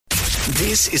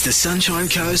This is the Sunshine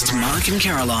Coast, Mark and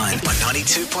Caroline on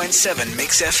 92.7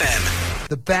 Mix FM.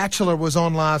 The Bachelor was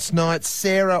on last night.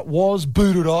 Sarah was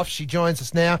booted off. She joins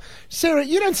us now. Sarah,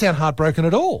 you don't sound heartbroken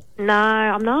at all. No,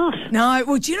 I'm not. No,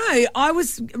 well, do you know, I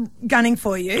was gunning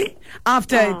for you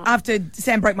after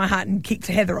Sam broke my heart and kicked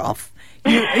Heather off.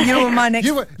 You were my next...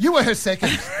 You were her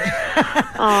second.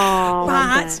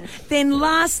 But then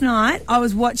last night I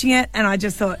was watching it and I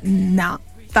just thought, nah.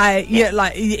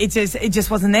 It just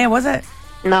wasn't there, was it?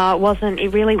 No, it wasn't. It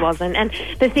really wasn't. And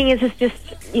the thing is, it's just,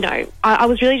 I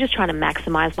was really just trying to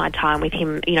maximise my time with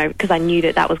him, because I knew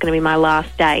that was going to be my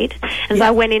last date. And so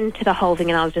I went into the whole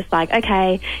thing and I was just like,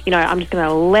 okay, I'm just going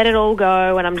to let it all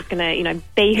go and I'm just going to,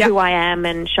 be who I am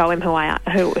and show him who I am.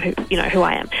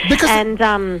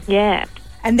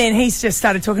 And then he's just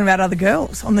started talking about other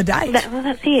girls on the date.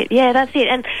 That's it. Yeah, that's it.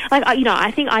 And, I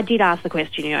think I did ask the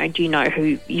question, do you know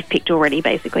who you've picked already,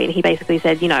 basically? And he basically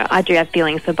said, I do have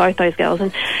feelings for both those girls.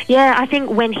 And, yeah, I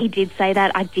think when he did say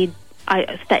that, I take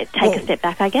a step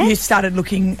back, I guess. You started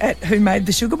looking at who made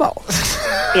the sugar bowl.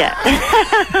 Yeah.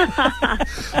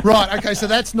 Right, okay, so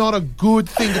that's not a good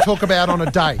thing to talk about on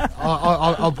a date.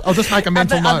 I'll just make a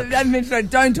mental note.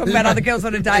 Don't talk about other girls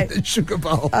on a date. The sugar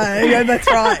bowl. Yeah, that's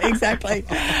right, exactly.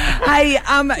 Hey,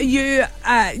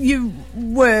 you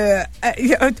were...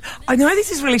 I know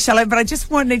this is really shallow, but I just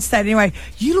wanted to say it anyway.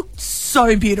 You looked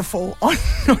so beautiful on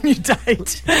your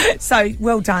date. So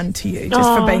well done to you,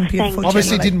 just for being beautiful.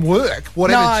 Obviously it didn't work.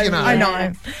 Whatever, I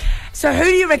know. So who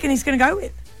do you reckon he's going to go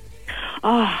with?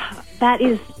 Oh, that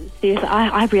is seriously,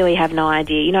 I really have no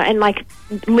idea, and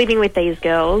living with these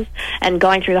girls and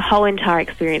going through the whole entire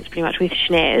experience pretty much with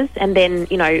Schnez, and then,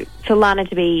 for Lana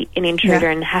to be an intruder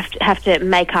and have to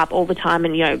make up all the time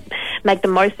and, make the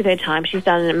most of her time. She's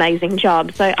done an amazing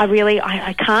job. So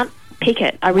I can't pick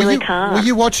it. I really can't. Were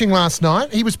you watching last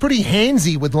night? He was pretty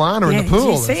handsy with Lana in the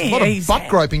pool. There's a lot of butt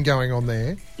groping going on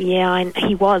there. Yeah,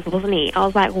 he was, wasn't he? I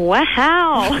was like,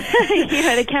 wow.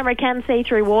 The camera can see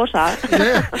through water.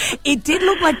 Yeah. It did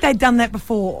look like they'd done that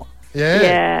before.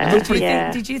 Yeah.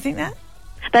 Did you think that?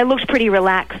 They looked pretty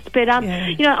relaxed. But,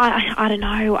 I don't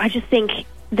know. I just think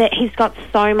that he's got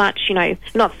so much,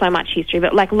 not so much history,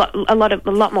 but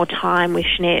a lot more time with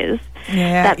Schnez.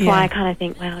 Yeah, that's why I kind of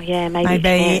think, well, yeah,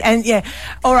 maybe. And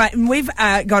all right. And we've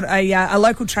got a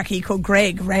local truckie called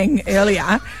Greg rang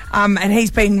earlier, and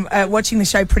he's been watching the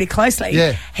show pretty closely.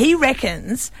 Yeah. He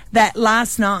reckons that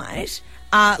last night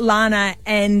Lana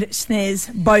and Schnez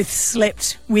both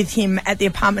slept with him at the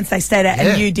apartments they stayed at,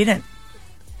 and you didn't.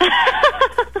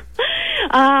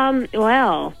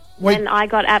 Well. When I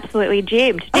got absolutely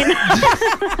jibbed, didn't I?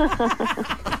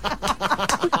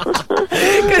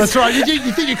 That's right. You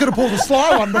think you could have pulled a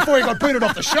sly one before you got booted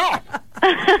off the shop.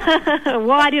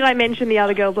 Why did I mention the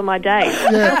other girls on my date?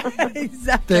 Yeah,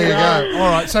 exactly. There you go.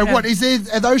 All right. So, what is there?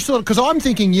 Are those sort of? Because I'm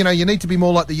thinking, you need to be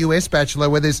more like the US Bachelor,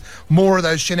 where there's more of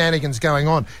those shenanigans going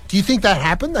on. Do you think that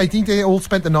happened? They think they all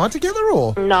spent the night together,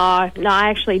 or? No, I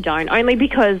actually don't. Only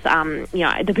because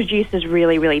the producers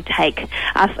really, really take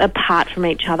us apart from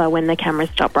each other when the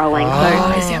cameras stop rolling. Is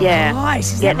that right?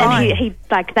 Is that right?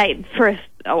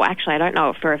 Actually, I don't know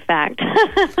it for a fact.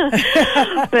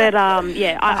 But,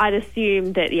 I'd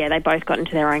assume that, they both got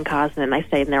into their own cars and then they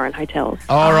stayed in their own hotels.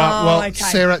 All right. Well,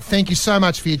 Sarah, thank you so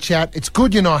much for your chat. It's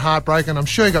good you're not heartbroken. I'm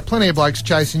sure you've got plenty of blokes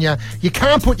chasing you. You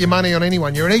can't put your money on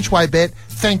anyone. You're an each-way bet.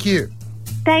 Thank you.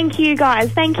 Thank you,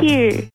 guys. Thank you.